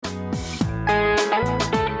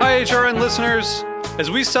HRN listeners.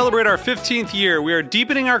 As we celebrate our 15th year, we are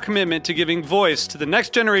deepening our commitment to giving voice to the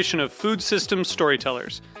next generation of food systems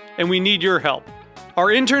storytellers, and we need your help. Our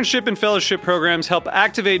internship and fellowship programs help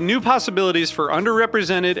activate new possibilities for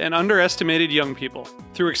underrepresented and underestimated young people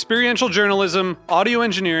through experiential journalism, audio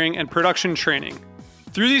engineering, and production training.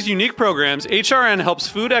 Through these unique programs, HRN helps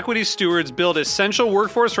food equity stewards build essential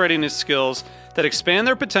workforce readiness skills that expand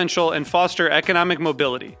their potential and foster economic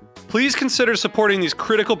mobility. Please consider supporting these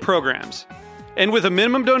critical programs. And with a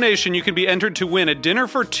minimum donation, you can be entered to win a dinner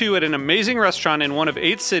for two at an amazing restaurant in one of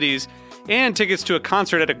 8 cities and tickets to a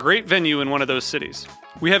concert at a great venue in one of those cities.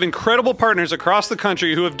 We have incredible partners across the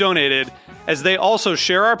country who have donated, as they also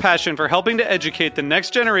share our passion for helping to educate the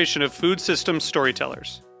next generation of food systems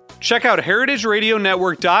storytellers. Check out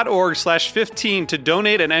heritageradionetwork.org/15 to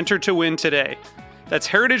donate and enter to win today. That's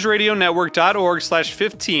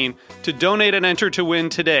heritageradionetwork.org/15 to donate and enter to win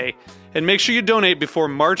today. And make sure you donate before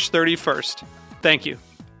March 31st. Thank you.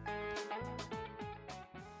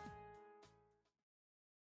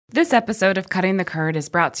 This episode of Cutting the Curd is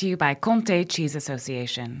brought to you by Comté Cheese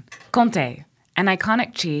Association. Comté, an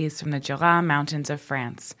iconic cheese from the Jura Mountains of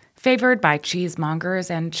France, favored by cheesemongers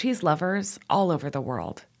and cheese lovers all over the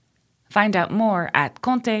world. Find out more at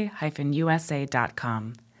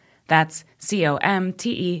comte-usa.com. That's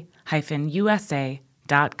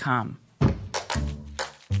COMTE-USA.com.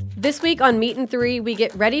 This week on Meat and Three, we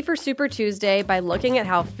get ready for Super Tuesday by looking at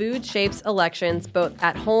how food shapes elections both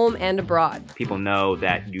at home and abroad. People know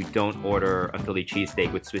that you don't order a Philly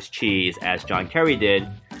cheesesteak with Swiss cheese, as John Kerry did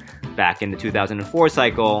back in the 2004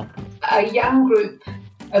 cycle. A young group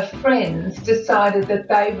of friends decided that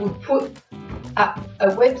they would put up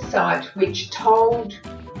a website which told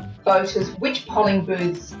voters which polling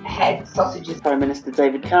booths had sausages. Prime Minister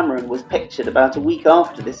David Cameron was pictured about a week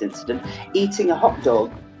after this incident eating a hot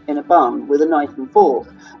dog in a bun with a knife and fork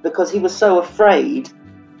because he was so afraid.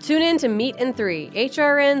 Tune in to Meat and Three,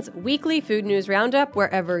 HRN's weekly food news roundup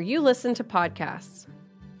wherever you listen to podcasts.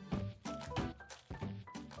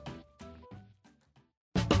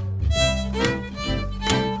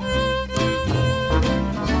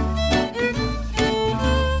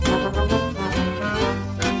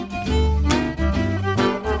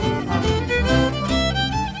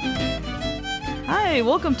 Hey,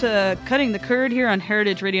 welcome to Cutting the Curd here on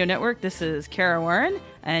Heritage Radio Network. This is Kara Warren,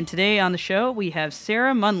 and today on the show we have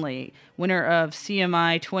Sarah Munly, winner of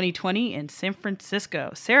CMI 2020 in San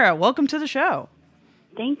Francisco. Sarah, welcome to the show.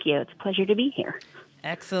 Thank you. It's a pleasure to be here.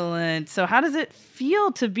 Excellent. So how does it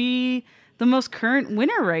feel to be the most current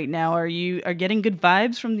winner right now? Are getting good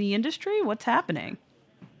vibes from the industry? What's happening?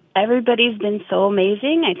 Everybody's been so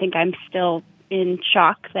amazing. I think I'm still in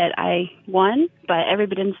shock that I won, but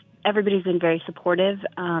everybody's been very supportive,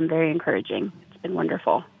 very encouraging. It's been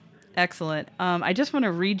wonderful. Excellent. I just want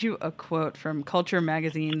to read you a quote from Culture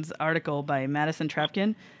Magazine's article by Madison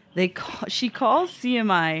Trapkin. She calls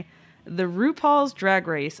CMI the RuPaul's Drag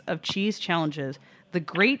Race of cheese challenges, the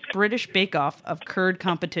Great British Bake Off of curd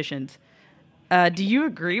competitions. Do you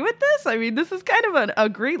agree with this? I mean, this is kind of a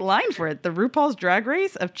great line for it. The RuPaul's Drag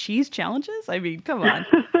Race of cheese challenges? I mean, come on.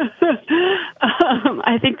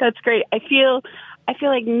 I think that's great. I feel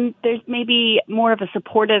like there's maybe more of a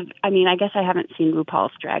supportive, I guess I haven't seen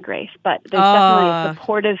RuPaul's Drag Race, but there's definitely a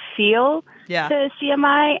supportive feel to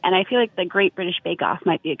CMI, and I feel like the Great British Bake Off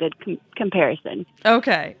might be a good comparison.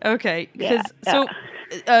 Okay. Yeah. So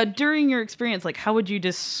during your experience, like, how would you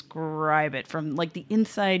describe it from, like, the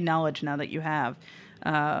inside knowledge now that you have?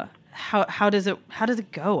 How does it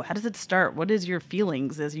go? How does it start? What is your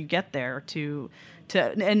feelings as you get there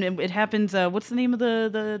and it happens, what's the name of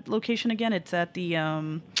the location again? It's at the...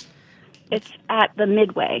 It's at the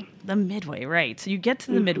Midway. The Midway, right. So you get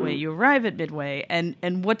to the Midway, you arrive at Midway,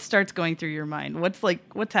 and what starts going through your mind?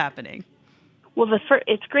 What's happening? Well,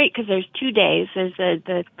 it's great because there's 2 days. There's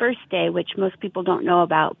the first day, which most people don't know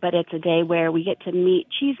about, but it's a day where we get to meet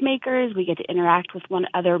cheesemakers, we get to interact with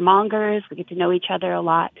other mongers, we get to know each other a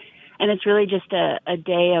lot. And it's really just a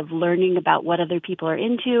day of learning about what other people are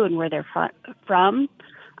into and where they're from,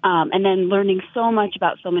 and then learning so much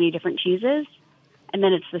about so many different cheeses. And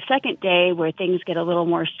then it's the second day where things get a little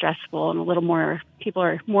more stressful and people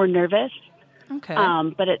are more nervous. Okay.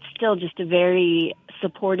 But it's still just a very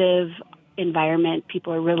supportive environment.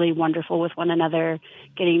 People are really wonderful with one another,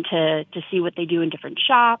 getting to see what they do in different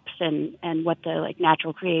shops and what the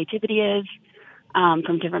natural creativity is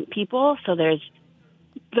from different people. So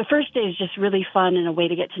the first day is just really fun and a way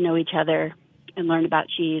to get to know each other and learn about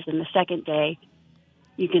cheese. And the second day,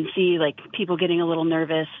 you can see people getting a little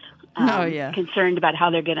nervous, concerned about how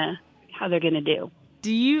they're gonna do.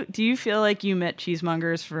 Do you feel like you met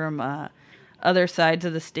cheesemongers from other sides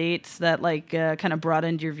of the states that like kind of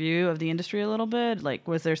broadened your view of the industry a little bit? Like,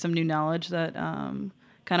 was there some new knowledge that kind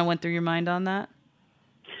of went through your mind on that?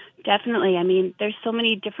 Definitely. I mean, there's so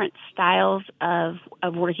many different styles of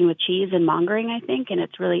working with cheese and mongering, I think, and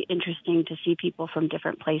it's really interesting to see people from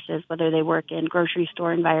different places, whether they work in grocery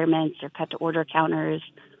store environments or cut-to-order counters,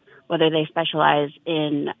 whether they specialize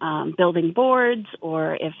in building boards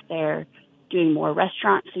or if they're doing more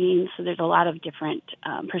restaurant scenes. So there's a lot of different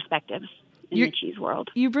perspectives in the cheese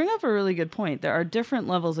world. You bring up a really good point. There are different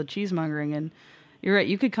levels of cheesemongering, and you're right.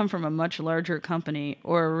 You could come from a much larger company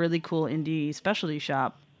or a really cool indie specialty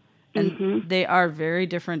shop, and they are very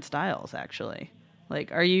different styles, actually.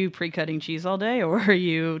 Like, are you pre-cutting cheese all day, or are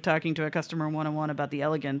you talking to a customer one-on-one about the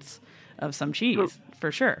elegance of some cheese?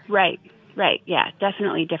 For sure. Right. Yeah,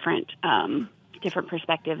 definitely different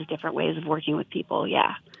perspectives, different ways of working with people.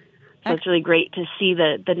 Yeah. So it's really great to see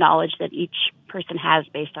the knowledge that each person has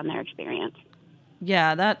based on their experience.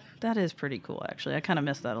 Yeah, that is pretty cool, actually. I kind of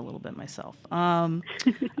missed that a little bit myself. I'm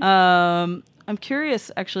curious,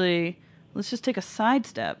 actually, let's just take a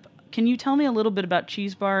sidestep. Can you tell me a little bit about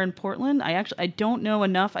Cheese Bar in Portland? I don't know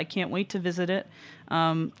enough. I can't wait to visit it.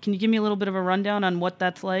 Can you give me a little bit of a rundown on what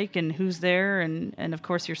that's like and who's there and of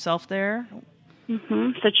course, yourself there?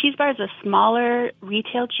 So Cheese Bar is a smaller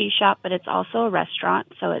retail cheese shop, but it's also a restaurant.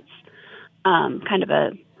 So it's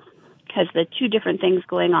has the two different things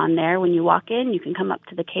going on there. When you walk in, you can come up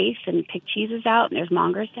to the case and pick cheeses out, and there's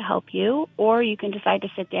mongers to help you. Or you can decide to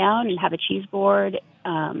sit down and have a cheese board,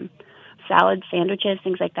 salads, sandwiches,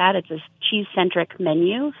 things like that. It's a cheese-centric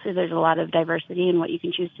menu, so there's a lot of diversity in what you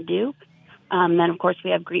can choose to do. Then, of course,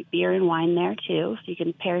 we have great beer and wine there, too, so you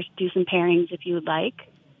can do some pairings if you would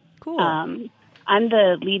like. Cool. I'm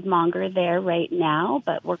the lead monger there right now,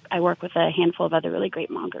 but I work with a handful of other really great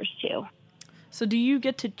mongers, too. So do you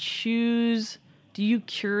get to choose, do you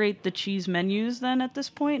curate the cheese menus then at this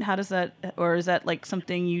point? How does that, or is that like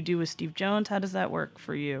something you do with Steve Jones? How does that work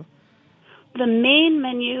for you? The main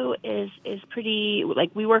menu is pretty,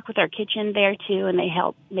 like, we work with our kitchen there too, and they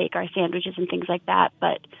help make our sandwiches and things like that.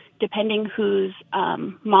 But depending who's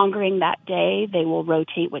mongering that day, they will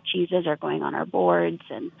rotate what cheeses are going on our boards.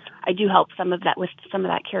 And I do help some of that with some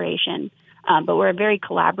of that curation. But we're a very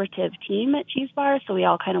collaborative team at Cheese Bar, so we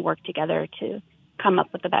all kind of work together to come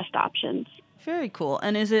up with the best options. Very cool.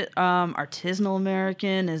 And is it artisanal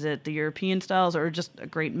American? Is it the European styles, or just a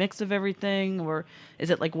great mix of everything? Or is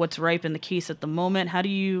it like what's ripe in the case at the moment? How do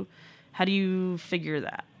you figure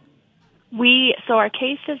that? So our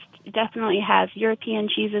case definitely has European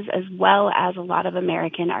cheeses as well as a lot of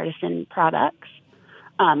American artisan products.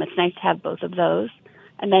 It's nice to have both of those.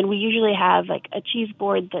 And then we usually have like a cheese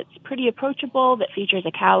board that's pretty approachable that features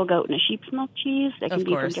a cow, a goat, and a sheep's milk cheese that can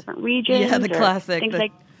be from different regions. Yeah, the classic.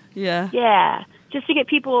 Yeah, just to get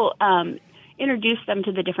people, introduce them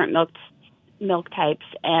to the different milk types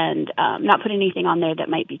and not put anything on there that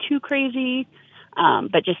might be too crazy,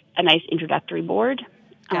 but just a nice introductory board.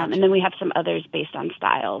 Gotcha. And then we have some others based on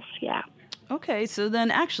styles, yeah. Okay, so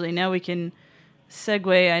then actually now we can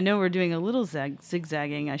segue. I know we're doing a little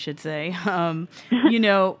zigzagging, I should say.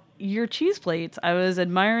 Your cheese plates, I was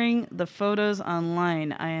admiring the photos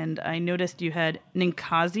online, and I noticed you had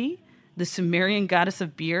Ninkasi, the Sumerian goddess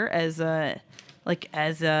of beer, as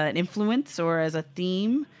an influence or as a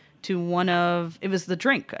theme to one of, it was the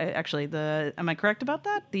drink, actually. Am I correct about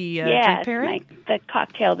that? The drink pairing? The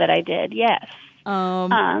cocktail that I did, yes.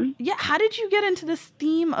 How did you get into this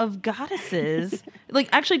theme of goddesses?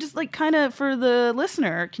 Actually, just kind of for the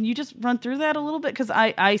listener, can you just run through that a little bit? Because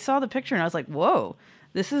I saw the picture and I was like, whoa,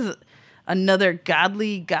 this is another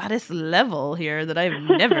godly goddess level here that I've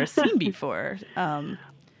never seen before.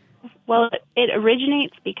 Well, it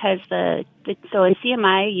originates because so in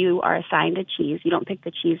CMI, you are assigned a cheese. You don't pick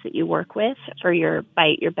the cheese that you work with for your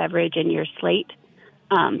bite, your beverage, and your slate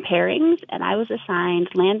pairings. And I was assigned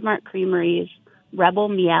Landmark Creamery's Rebel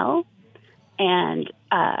Miel. And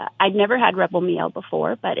I'd never had Rebel Miel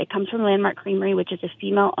before, but it comes from Landmark Creamery, which is a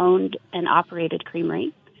female-owned and operated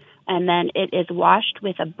creamery. And then it is washed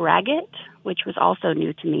with a braggot, which was also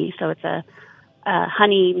new to me. So it's a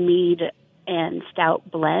honey, mead, and stout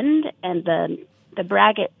blend. And the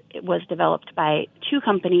braggot was developed by two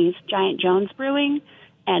companies, Giant Jones Brewing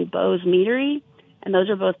and Bo's Meadery. And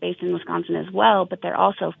those are both based in Wisconsin as well, but they're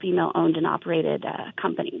also female-owned and operated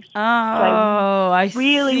companies. Oh, so I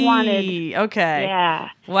really see. Wanted, okay. Yeah.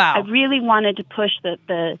 Wow. I really wanted to push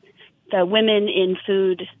the women in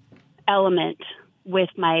food element with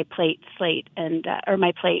my plate slate and or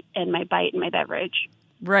my plate and my bite and my beverage.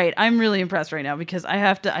 Right. I'm really impressed right now because I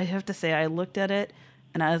have to say I looked at it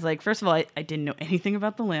And I was like, first of all, I didn't know anything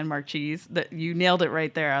about the landmark cheese. That you nailed it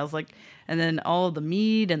right there. I was like, and then all of the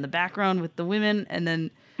mead and the background with the women, and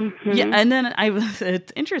then and then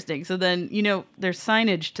it's interesting. So then, there's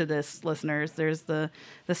signage to this, listeners. There's the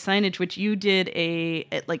signage, which you did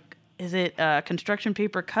is it construction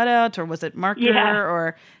paper cutout, or was it marker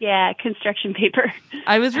or? Yeah, construction paper.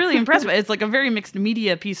 I was really impressed by it. It's like a very mixed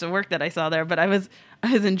media piece of work that I saw there, but I was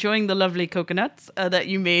enjoying the lovely coconuts that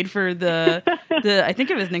you made for the I think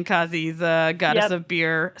it was Ninkazi's Goddess of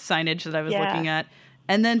Beer signage that I was looking at.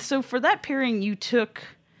 And then, so for that pairing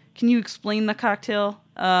can you explain the cocktail?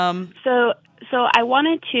 So I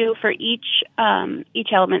wanted to, for each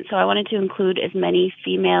element, so I wanted to include as many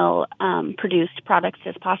female produced products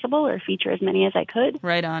as possible, or feature as many as I could.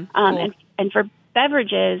 Right on. Cool. And for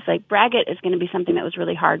beverages, like braggot is going to be something that was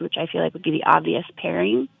really hard, which I feel like would be the obvious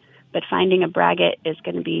pairing. But finding a braggot is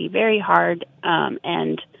going to be very hard,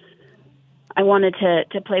 and I wanted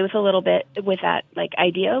to play with a little bit with that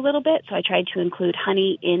idea a little bit. So I tried to include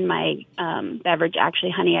honey in my beverage.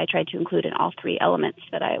 Actually, honey I tried to include in all three elements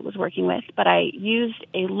that I was working with. But I used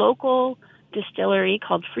a local distillery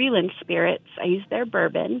called Freeland Spirits. I used their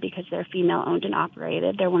bourbon because they're female owned and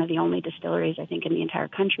operated. They're one of the only distilleries, I think, in the entire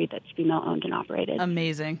country that's female owned and operated.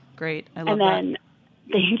 Amazing. Great. I love that.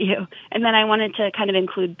 Thank you. And then I wanted to kind of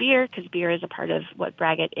include beer, because beer is a part of what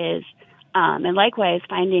braggot is. And likewise,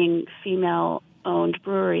 finding female-owned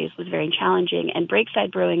breweries was very challenging. And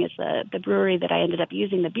Breakside Brewing is the brewery that I ended up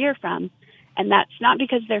using the beer from. And that's not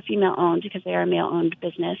because they're female-owned, because they are a male-owned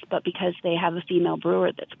business, but because they have a female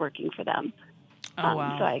brewer that's working for them. Oh,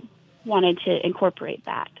 wow. So I wanted to incorporate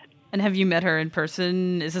that. And have you met her in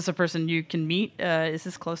person? Is this a person you can meet? Is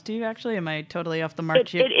this close to you, actually? Am I totally off the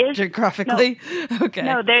mark it is, geographically? No, okay.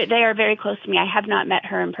 No, they are very close to me. I have not met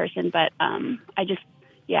her in person, but I'm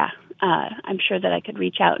sure that I could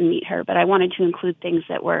reach out and meet her. But I wanted to include things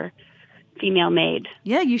that were female made.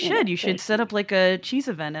 Yeah, you should. You should set up like a cheese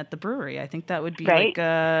event at the brewery. I think that would be like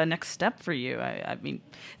a next step for you. I mean,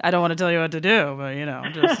 I don't want to tell you what to do, but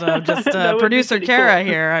just producer Kara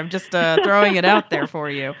here. I'm just throwing it out there for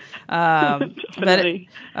you. So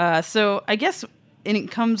I guess it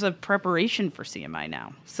comes a preparation for CMI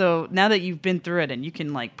now. So now that you've been through it and you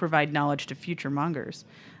can provide knowledge to future mongers,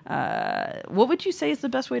 what would you say is the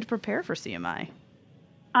best way to prepare for CMI?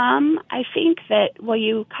 I think that,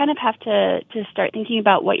 you kind of have to start thinking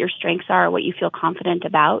about what your strengths are, what you feel confident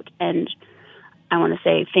about. And I want to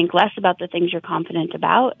say, think less about the things you're confident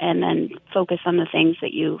about, and then focus on the things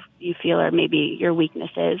that you feel are maybe your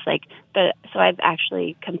weaknesses. So I've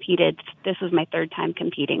actually competed. This was my third time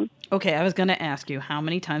competing. Okay, I was going to ask you, how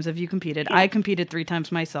many times have you competed? Yeah. I competed 3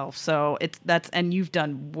 times myself. So and you've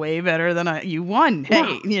done way better than you won.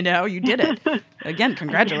 Hey, you did it. Again,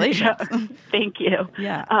 congratulations. Thank you.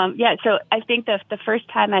 Yeah. So I think the first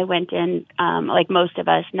time I went in, like most of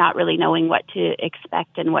us, not really knowing what to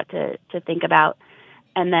expect and what to think about.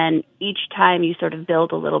 And then each time you sort of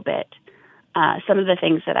build a little bit. Some of the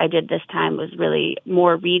things that I did this time was really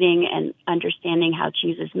more reading and understanding how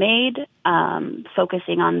cheese is made,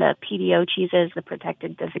 focusing on the PDO cheeses, the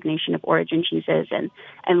protected designation of origin cheeses,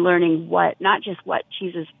 and learning not just what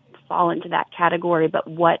cheeses fall into that category, but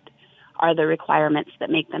what are the requirements that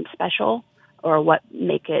make them special, or what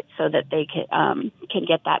make it so that they can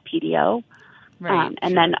get that PDO. Right.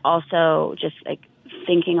 And then also just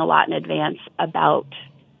thinking a lot in advance about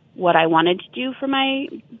what I wanted to do for my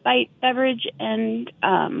bite, beverage, and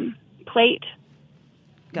plate,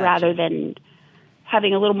 Gotcha. Rather than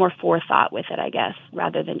having a little more forethought with it, I guess,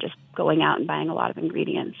 rather than just going out and buying a lot of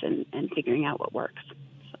ingredients and figuring out what works.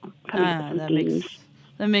 So coming up with some themes.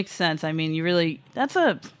 That makes sense. I mean, that's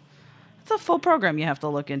a full program you have to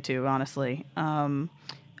look into, honestly.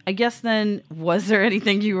 I guess then, was there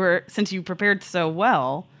anything since you prepared so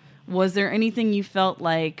well, was there anything you felt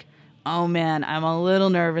like, oh man, I'm a little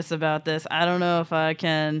nervous about this. I don't know if I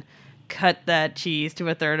can cut that cheese to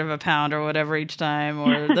 1/3 of a pound or whatever each time,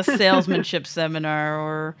 or the salesmanship seminar,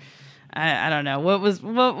 or I don't know. What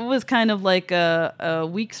was kind of like a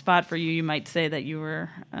weak spot for you? You might say that you were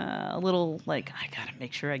a little I gotta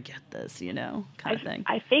make sure I get this, kind of thing.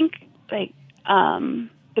 I think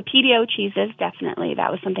the PDO cheeses, definitely, that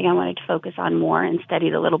was something I wanted to focus on more and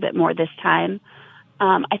studied a little bit more this time.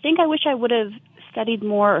 I think I wish I would have studied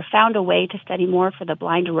more, or found a way to study more for the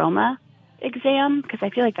blind aroma exam, because I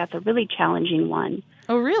feel like that's a really challenging one.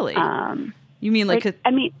 Oh, really? You mean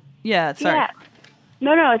yeah, sorry. Yeah.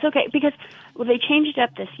 No, it's okay, because they changed it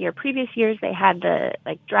up this year. Previous years they had the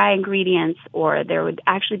dry ingredients, or there would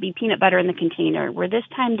actually be peanut butter in the container, where this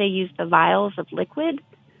time they used the vials of liquid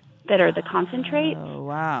that are the concentrate. Oh,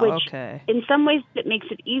 wow. Which okay. In some ways it makes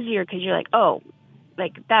it easier, because you're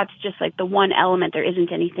like that's just like the one element. There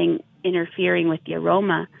isn't anything interfering with the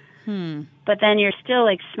aroma. But then you're still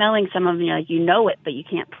like smelling some of them, you're like, you know it, but you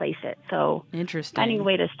can't place it. So Interesting. finding a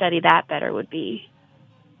way to study that better would be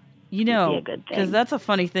You know, a good thing. because that's a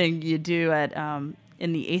funny thing you do at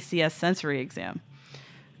in the ACS sensory exam.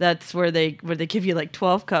 That's where they give you like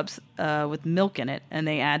 12 cups with milk in it, and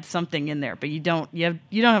they add something in there, but you don't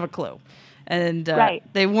have a clue. And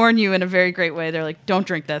they warn you in a very great way. They're like, don't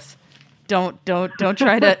drink this. Don't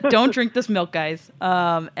try to don't drink this milk, guys.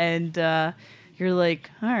 You're like,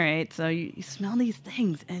 all right, so you smell these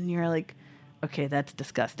things, and you're like, okay, that's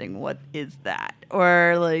disgusting. What is that?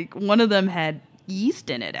 Or like one of them had yeast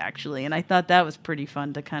in it, actually, and I thought that was pretty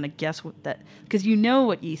fun to kind of guess what that, because you know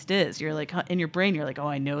what yeast is. You're like, in your brain, you're like, oh,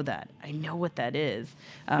 I know that. I know what that is.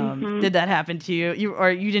 Did that happen to you? Or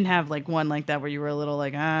you didn't have like one like that where you were a little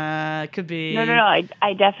like, it could be. No.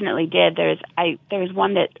 I definitely did. There's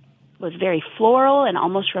one that was very floral and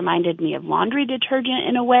almost reminded me of laundry detergent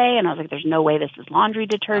in a way. And I was like, there's no way this is laundry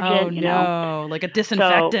detergent. Oh, you know? Like a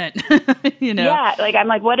disinfectant, you know? Yeah, like I'm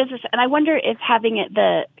like, what is this? And I wonder if having it,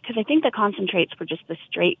 because I think the concentrates were just the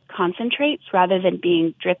straight concentrates rather than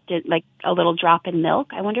being dripped in like a little drop in milk.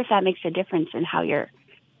 I wonder if that makes a difference in how you're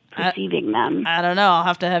perceiving them. I don't know. I'll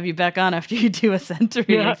have to have you back on after you do a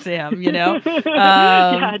sensory exam, you know?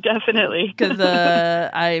 Yeah, definitely. Because,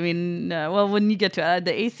 when you get to it,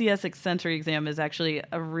 the ACS sensory exam is actually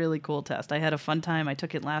a really cool test. I had a fun time. I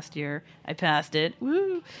took it last year. I passed it.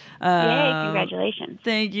 Woo! Yay, congratulations.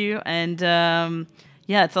 Thank you. And,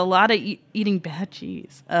 it's a lot of eating bad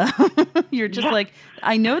cheese. You're just like,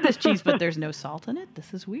 I know this cheese, but there's no salt in it.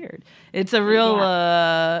 This is weird. It's a real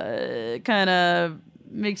kind of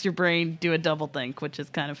makes your brain do a double think, which is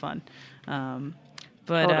kind of fun. So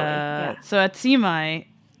at CMI,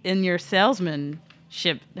 in your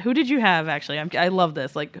salesmanship, who did you have actually? I love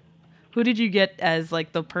this. Like, who did you get as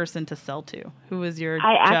like the person to sell to? Who was your judge?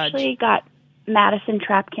 I actually got Madison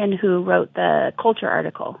Trapkin, who wrote the culture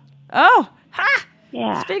article. Oh, ha!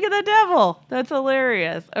 Yeah. Speak of the devil. That's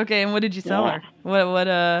hilarious. Okay, and what did you sell her? What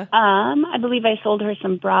I believe I sold her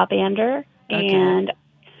some Brabander and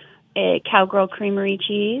a Cowgirl Creamery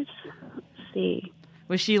cheese. Let's see.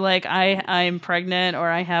 Was she like, I'm pregnant, or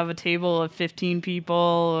I have a table of 15 people,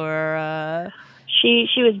 or She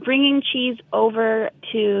was bringing cheese over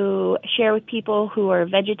to share with people who are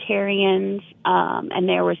vegetarians, and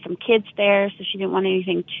there were some kids there, so she didn't want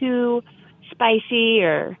anything too spicy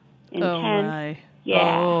or intense. Oh my.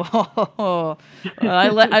 Yeah.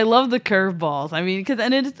 I love the curveballs. I mean,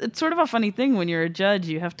 it's sort of a funny thing when you're a judge.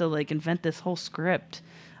 You have to like invent this whole script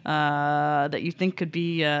that you think could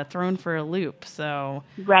be thrown for a loop. So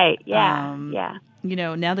right, yeah, yeah. You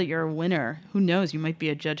know, now that you're a winner, who knows? You might be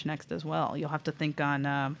a judge next as well. You'll have to think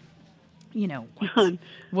on,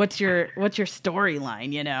 what's your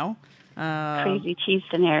storyline? You know, crazy cheese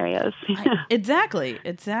scenarios. Exactly.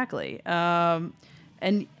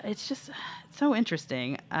 And it's just so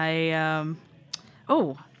interesting. I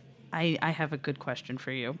have a good question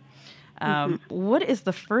for you. What is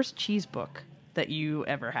the first cheese book that you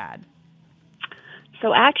ever had?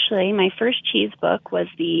 So actually, my first cheese book was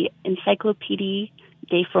the Encyclopédie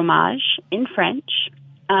des fromages in French.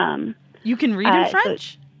 You can read in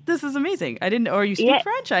French? This is amazing. I didn't, or you speak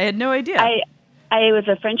French? I had no idea. I was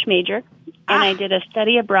a French major, and I did a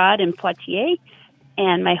study abroad in Poitiers,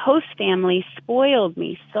 and my host family spoiled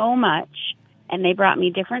me so much, and they brought me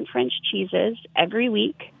different French cheeses every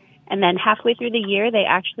week. And then halfway through the year, they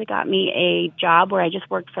actually got me a job where I just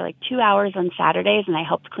worked for like 2 hours on Saturdays, and I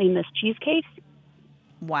helped clean this cheese case.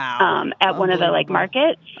 Wow. At one of the like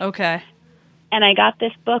markets. Okay. And I got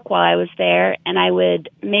this book while I was there, and I would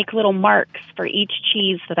make little marks for each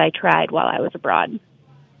cheese that I tried while I was abroad.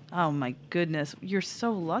 Oh my goodness. You're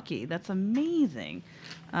so lucky. That's amazing.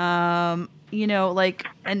 Like,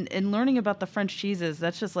 and learning about the French cheeses,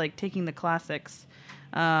 that's just like taking the classics,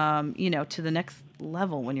 to the next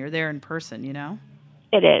level when you're there in person, you know?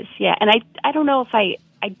 It is, yeah. And I don't know if I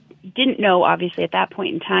didn't know, obviously, at that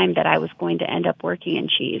point in time that I was going to end up working in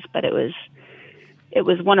cheese, but it was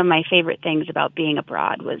one of my favorite things about being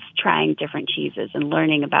abroad was trying different cheeses and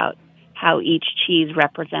learning about how each cheese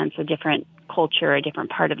represents a different culture, a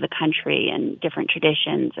different part of the country, and different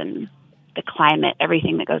traditions and the climate,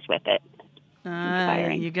 everything that goes with it.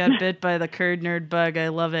 Inspiring. You got bit by the curd nerd bug. I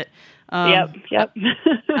love it. Yep.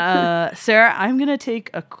 Sarah, I'm going to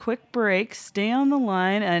take a quick break. Stay on the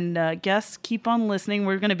line, and guests, keep on listening.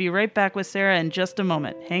 We're going to be right back with Sarah in just a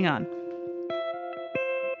moment. Hang on.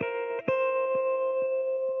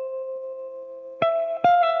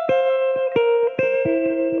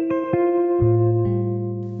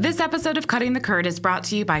 This episode of Cutting the Curd is brought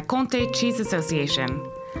to you by Comté Cheese Association.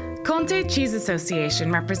 Comté Cheese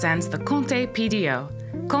Association represents the Comté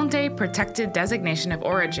PDO, Comté Protected Designation of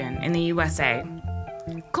Origin in the USA.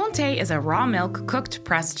 Comté is a raw milk cooked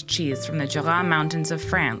pressed cheese from the Jura Mountains of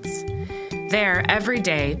France. There, every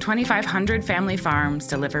day, 2,500 family farms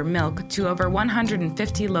deliver milk to over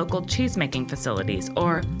 150 local cheese-making facilities,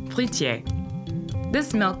 or fruitiers.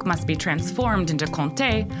 This milk must be transformed into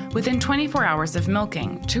Comté within 24 hours of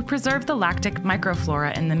milking to preserve the lactic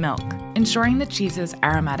microflora in the milk, ensuring the cheese's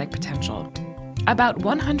aromatic potential. About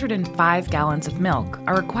 105 gallons of milk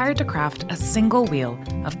are required to craft a single wheel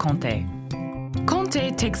of Comté.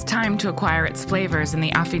 Comté takes time to acquire its flavors in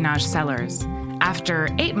the affinage cellars. After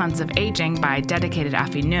 8 months of aging by dedicated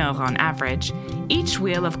affineurs on average, each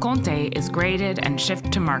wheel of Comté is graded and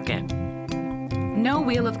shipped to market. No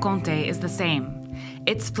wheel of Comté is the same.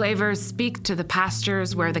 Its flavors speak to the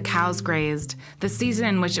pastures where the cows grazed, the season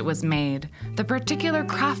in which it was made, the particular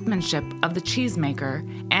craftsmanship of the cheesemaker,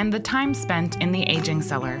 and the time spent in the aging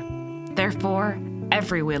cellar. Therefore,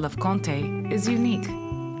 every wheel of Comté is unique.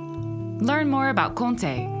 Learn more about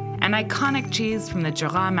Comté, an iconic cheese from the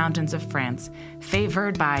Jura Mountains of France,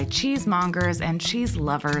 favored by cheesemongers and cheese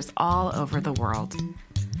lovers all over the world.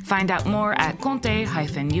 Find out more at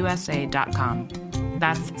comte-usa.com.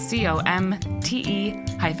 That's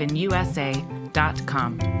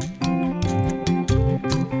COMTE-USA.com.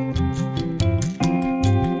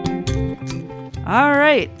 All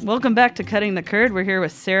right, welcome back to Cutting the Curd. We're here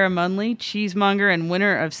with Sarah Munly, cheesemonger and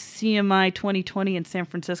winner of CMI 2020 in San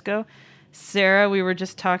Francisco. Sarah, we were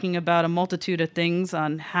just talking about a multitude of things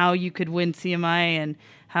on how you could win CMI and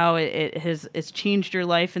how it's changed your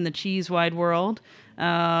life in the cheese wide world.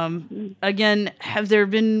 Again, have there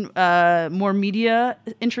been more media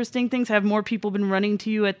interesting things? Have more people been running to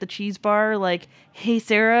you at the cheese bar like, hey,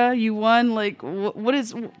 Sarah, you won? Like,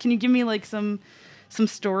 can you give me like some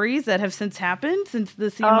stories that have since happened since the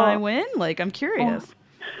CMI win? Like, I'm curious.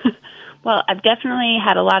 Well, I've definitely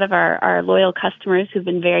had a lot of our loyal customers who've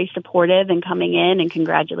been very supportive and coming in and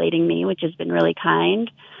congratulating me, which has been really kind.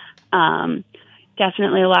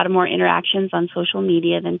 Definitely a lot of more interactions on social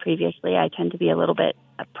media than previously. I tend to be a little bit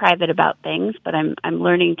private about things, but I'm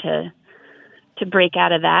learning to break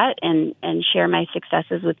out of that and share my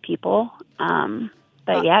successes with people.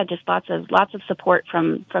 But yeah, just lots of support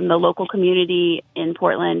from the local community in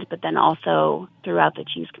Portland, but then also throughout the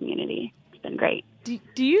cheese community. It's been great.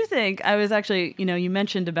 Do you think, I was actually, you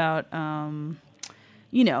mentioned about, kind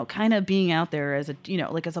of being out there as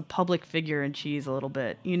as a public figure in cheese a little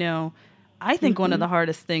bit, I think one of the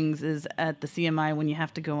hardest things is at the CMI when you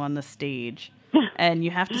have to go on the stage and you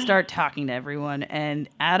have to start talking to everyone. And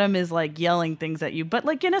Adam is like yelling things at you, but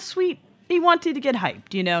like in a sweet, he wants you to get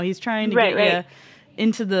hyped. He's trying to get you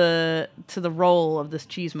into the role of this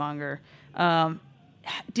cheesemonger.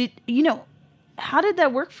 How did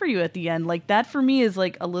that work for you at the end? Like that for me is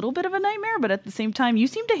like a little bit of a nightmare, but at the same time, you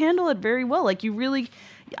seem to handle it very well. Like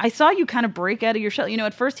I saw you kind of break out of your shell.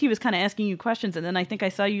 At first he was kind of asking you questions, and then I think I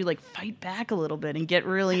saw you like fight back a little bit and get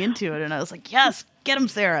really into it. And I was like, yes, get him,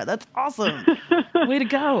 Sarah. That's awesome. Way to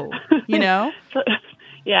go. So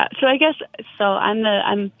I guess, I'm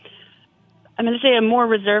going to say a more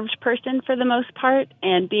reserved person for the most part,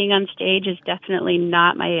 and being on stage is definitely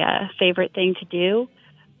not my favorite thing to do.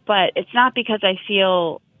 But it's not because I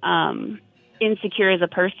feel insecure as a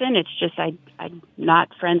person. It's just I'm not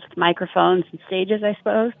friends with microphones and stages, I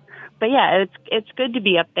suppose. But yeah, it's good to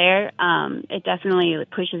be up there. It definitely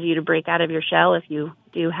pushes you to break out of your shell if you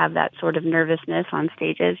do have that sort of nervousness on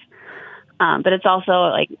stages. But it's also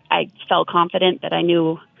like I felt confident that I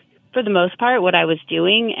knew for the most part what I was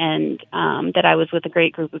doing, and that I was with a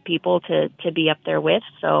great group of people to be up there with.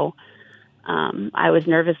 So I was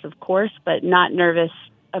nervous, of course, but not nervous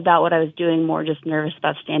about what I was doing, more just nervous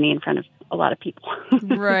about standing in front of a lot of people.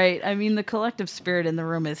 Right. I mean, the collective spirit in the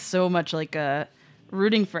room is so much like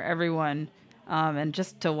rooting for everyone. And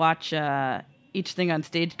just to watch each thing on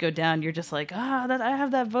stage go down, you're just like, that I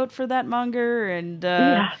have that vote for that monger. And,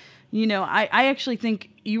 I actually think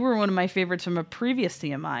you were one of my favorites from a previous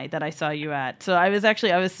CMI that I saw you at. So I was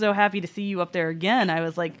so happy to see you up there again. I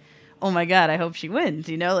was like, oh my God, I hope she wins.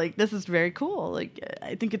 This is very cool. Like,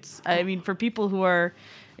 I think for people who are,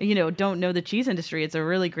 don't know the cheese industry, it's a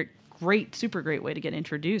really great, super great way to get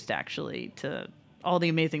introduced actually to all the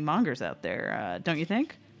amazing mongers out there. Don't you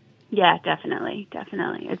think? Yeah, definitely.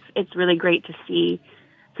 It's really great to see.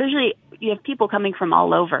 Especially you have people coming from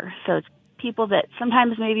all over. So it's people that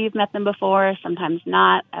sometimes maybe you've met them before, sometimes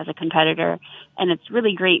not as a competitor. And it's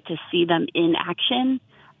really great to see them in action.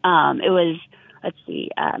 It was,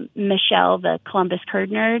 Michelle, the Columbus curd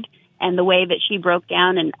nerd, and the way that she broke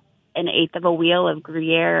down and an eighth of a wheel of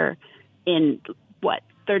Gruyere in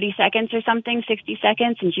 30 seconds or something, 60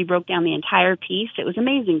 seconds, and she broke down the entire piece. It was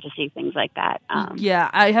amazing to see things like that. Yeah,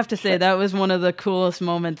 I have to say that was one of the coolest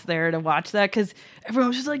moments there to watch that, because everyone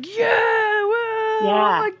was just like, yeah, whoa, Yeah.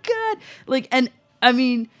 oh my God. Like, and I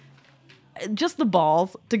mean, just the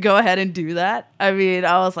balls to go ahead and do that. I mean,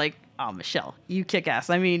 I was like, oh, Michelle, you kick ass.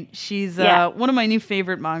 I mean, she's one of my new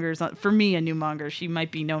favorite mongers. For me, a new monger. She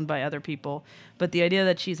might be known by other people, but the idea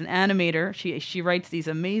that she's an animator, she writes these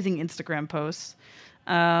amazing Instagram posts,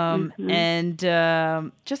 and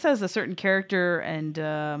just has a certain character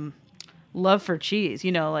and love for cheese.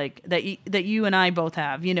 You know, like that you and I both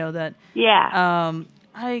have. You know that. Yeah.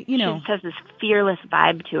 She just has this fearless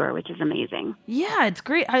vibe to her, which is amazing. Yeah, it's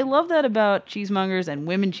great. I love that about cheesemongers and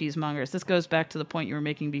women cheesemongers. This goes back to the point you were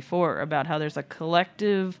making before about how there's a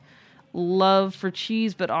collective love for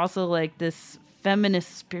cheese, but also like this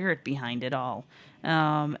feminist spirit behind it all.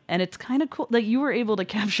 And it's kind of cool that you were able to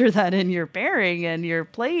capture that in your pairing and your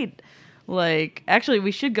plate. Like, actually,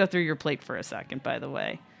 we should go through your plate for a second, by the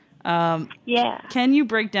way. Yeah. Can you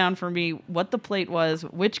break down for me what the plate was,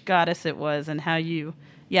 which goddess it was, and how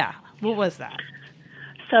what was that?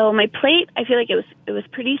 So my plate, I feel like it was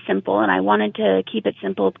pretty simple, and I wanted to keep it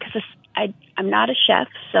simple because I'm not a chef,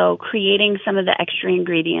 so creating some of the extra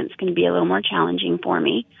ingredients can be a little more challenging for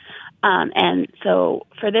me. And so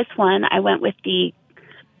for this one, I went with the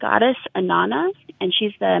goddess Inanna, and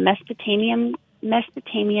she's the Mesopotamian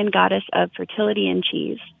goddess of fertility and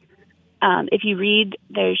cheese. If you read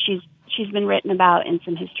there, she's been written about in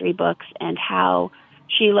some history books, and how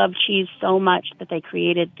she loved cheese so much that they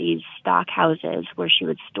created these stock houses where she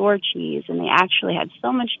would store cheese, and they actually had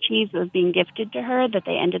so much cheese that was being gifted to her that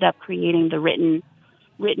they ended up creating the written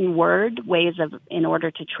word ways in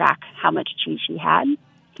order to track how much cheese she had.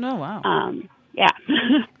 Oh, wow. Yeah.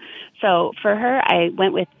 So for her, I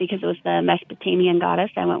went with, because it was the Mesopotamian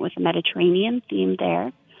goddess, I went with a Mediterranean theme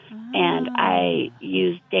there. And I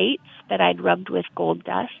used dates that I'd rubbed with gold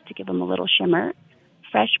dust to give them a little shimmer,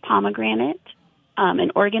 fresh pomegranate,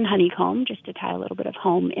 an Oregon honeycomb, just to tie a little bit of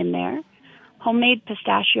home in there, homemade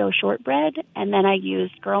pistachio shortbread, and then I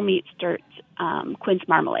used Girl Meets Dirt's quince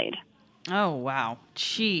marmalade. Oh, wow.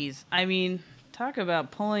 Cheese. I mean, talk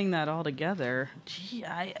about pulling that all together. Gee,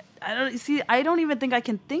 I don't even think I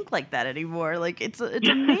can think like that anymore. Like, it's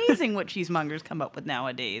amazing what cheesemongers come up with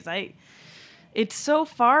nowadays. It's so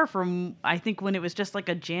far from, I think, when it was just like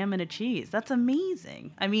a jam and a cheese. That's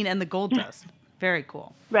amazing. I mean, and the gold dust. Very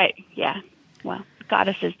cool. Right, yeah. Well,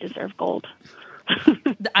 goddesses deserve gold.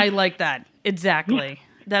 I like that. Exactly.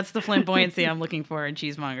 That's the flamboyancy I'm looking for in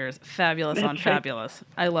cheesemongers. Fabulous on fabulous.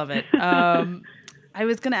 I love it. I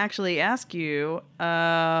was going to actually ask you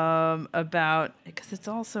about, because it's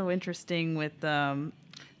also interesting with the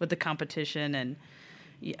competition, and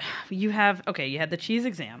you had the cheese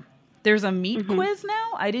exam. There's a meat quiz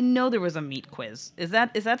now? I didn't know there was a meat quiz. Is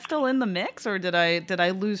that still in the mix, or did I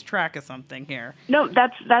lose track of something here? No,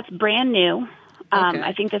 that's brand new. Okay.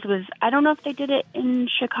 I think this was, I don't know if they did it in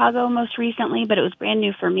Chicago most recently, but it was brand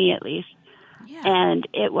new for me at least. Yeah. And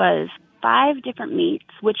it was 5 different meats,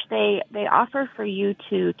 which they offer for you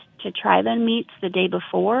to try the meats the day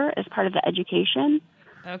before as part of the education.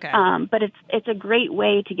 Okay. But it's a great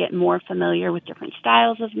way to get more familiar with different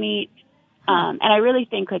styles of meat. And I really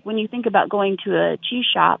think, like, when you think about going to a cheese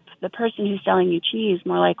shop, the person who's selling you cheese,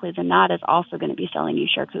 more likely than not, is also going to be selling you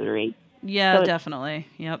charcuterie. Yeah, so definitely.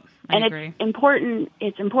 Yep, I agree.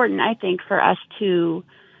 It's important, I think, for us to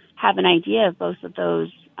have an idea of both of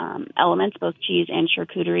those elements, both cheese and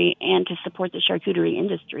charcuterie, and to support the charcuterie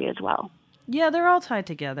industry as well. Yeah, they're all tied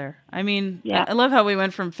together. I mean, yeah. I love how we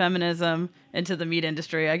went from feminism into the meat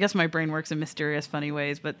industry. I guess my brain works in mysterious, funny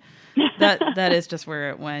ways, but that is just where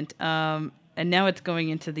it went. And now it's going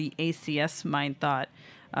into the ACS Mind Thought.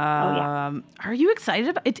 Are you excited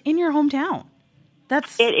about it? It's in your hometown.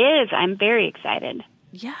 It is. I'm very excited.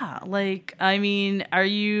 Yeah, like, I mean, are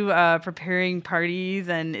you preparing parties,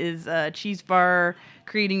 and is Cheese Bar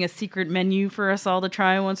creating a secret menu for us all to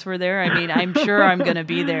try once we're there? I mean, I'm sure I'm going to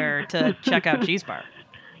be there to check out Cheese Bar.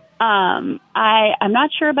 I'm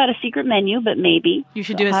not sure about a secret menu, but maybe. You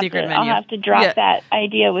should do a secret menu. I'll have to drop that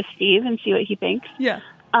idea with Steve and see what he thinks. Yeah.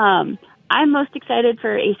 I'm most excited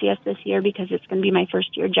for ACS this year because it's going to be my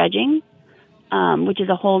first year judging, which is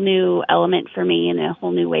a whole new element for me and a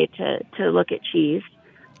whole new way to look at cheese.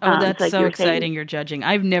 Oh, that's like so exciting, you're judging.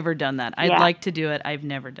 I've never done that. I'd like to do it. I've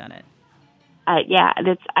never done it.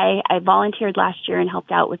 I volunteered last year and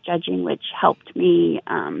helped out with judging, which helped me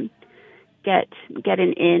get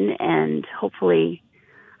an in, and hopefully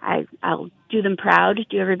I'll do them proud,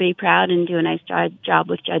 do everybody proud, and do a nice job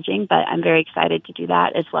with judging. But I'm very excited to do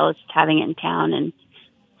that, as well as just having it in town and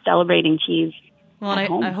celebrating cheese. Well, at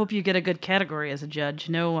home. I hope you get a good category as a judge.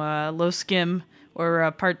 No low skim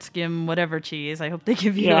or part skim, whatever cheese. I hope they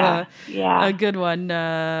give you a good one.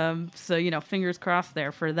 So, fingers crossed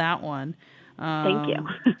there for that one. Thank you.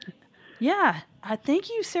 Yeah. Thank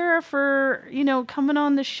you, Sarah, for, coming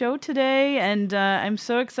on the show today. And I'm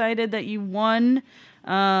so excited that you won.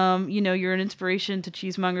 You're an inspiration to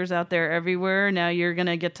cheesemongers out there everywhere. Now you're going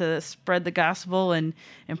to get to spread the gospel and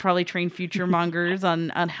probably train future mongers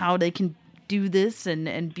on how they can do this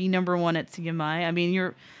and be number one at CMI. I mean,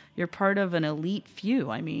 you're part of an elite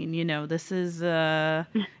few. I mean, this is,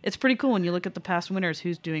 it's pretty cool when you look at the past winners,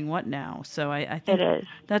 who's doing what now. So I think it is.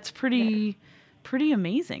 That's pretty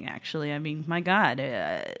amazing, actually. I mean, my God.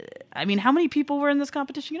 How many people were in this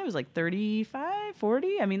competition? It was like 35,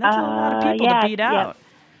 40? I mean, that's a lot of people to beat out.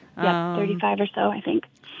 Yeah, 35 or so, I think.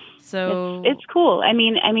 So it's cool. I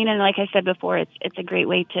mean, and like I said before, it's a great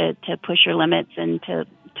way to push your limits and to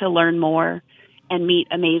learn more and meet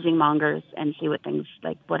amazing mongers and see what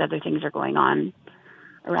other things are going on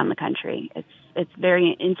around the country. It's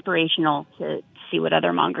very inspirational to see what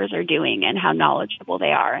other mongers are doing and how knowledgeable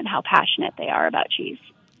they are and how passionate they are about cheese.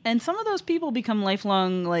 And some of those people become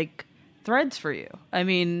lifelong threads for you. I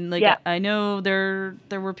mean, I know there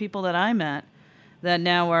were people that I met that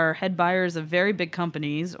now are head buyers of very big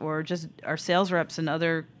companies or just are sales reps and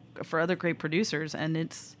for other great producers, and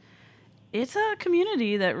it's a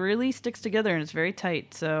community that really sticks together and it's very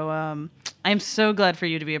tight. So I'm so glad for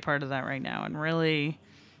you to be a part of that right now, and really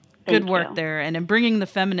good work there. And in bringing the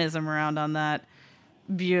feminism around on that,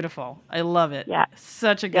 beautiful. I love it. Yeah.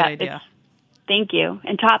 Such a good idea. Thank you.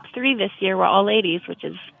 And top 3 this year were all ladies, which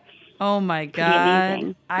is oh my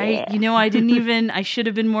God. amazing. I should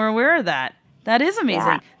have been more aware of that. That is amazing.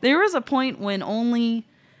 Yeah. There was a point when only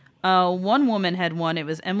one woman had won. It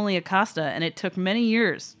was Emily Acosta, and it took many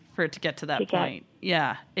years for it to get to that point.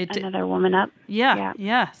 Yeah. Another woman up.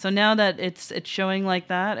 Yeah. So now that it's showing like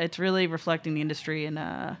that, it's really reflecting the industry in,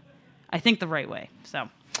 I think, the right way. So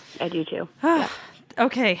I do too.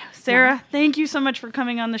 Okay, Sarah, thank you so much for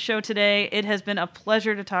coming on the show today. It has been a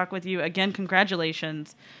pleasure to talk with you. Again,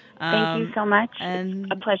 congratulations. Thank you so much. And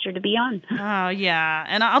it's a pleasure to be on. Oh, yeah.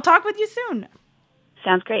 And I'll talk with you soon.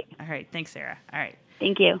 Sounds great. All right. Thanks, Sarah. All right.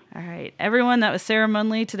 Thank you. All right. Everyone, that was Sarah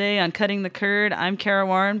Munly today on Cutting the Curd. I'm Kara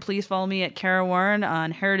Warren. Please follow me at Kara Warren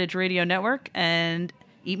on Heritage Radio Network and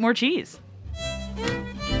eat more cheese.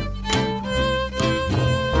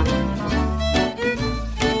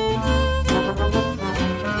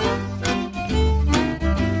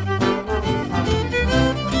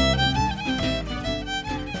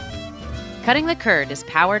 Cutting the Curd is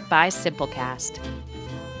powered by Simplecast.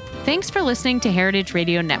 Thanks for listening to Heritage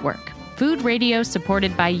Radio Network, food radio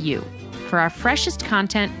supported by you. For our freshest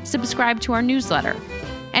content, subscribe to our newsletter.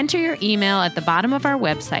 Enter your email at the bottom of our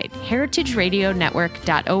website,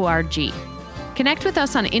 heritageradionetwork.org. Connect with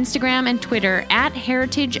us on Instagram and Twitter at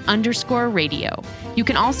heritage_radio. You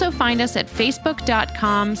can also find us at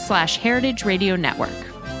facebook.com/Heritage Radio Network.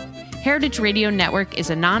 Heritage Radio Network is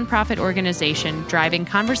a nonprofit organization driving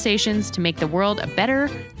conversations to make the world a better,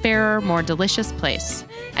 fairer, more delicious place.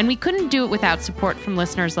 And we couldn't do it without support from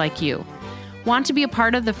listeners like you. Want to be a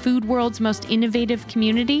part of the food world's most innovative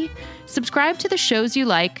community? Subscribe to the shows you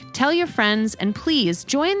like, tell your friends, and please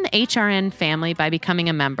join the HRN family by becoming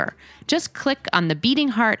a member. Just click on the beating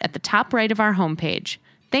heart at the top right of our homepage.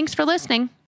 Thanks for listening.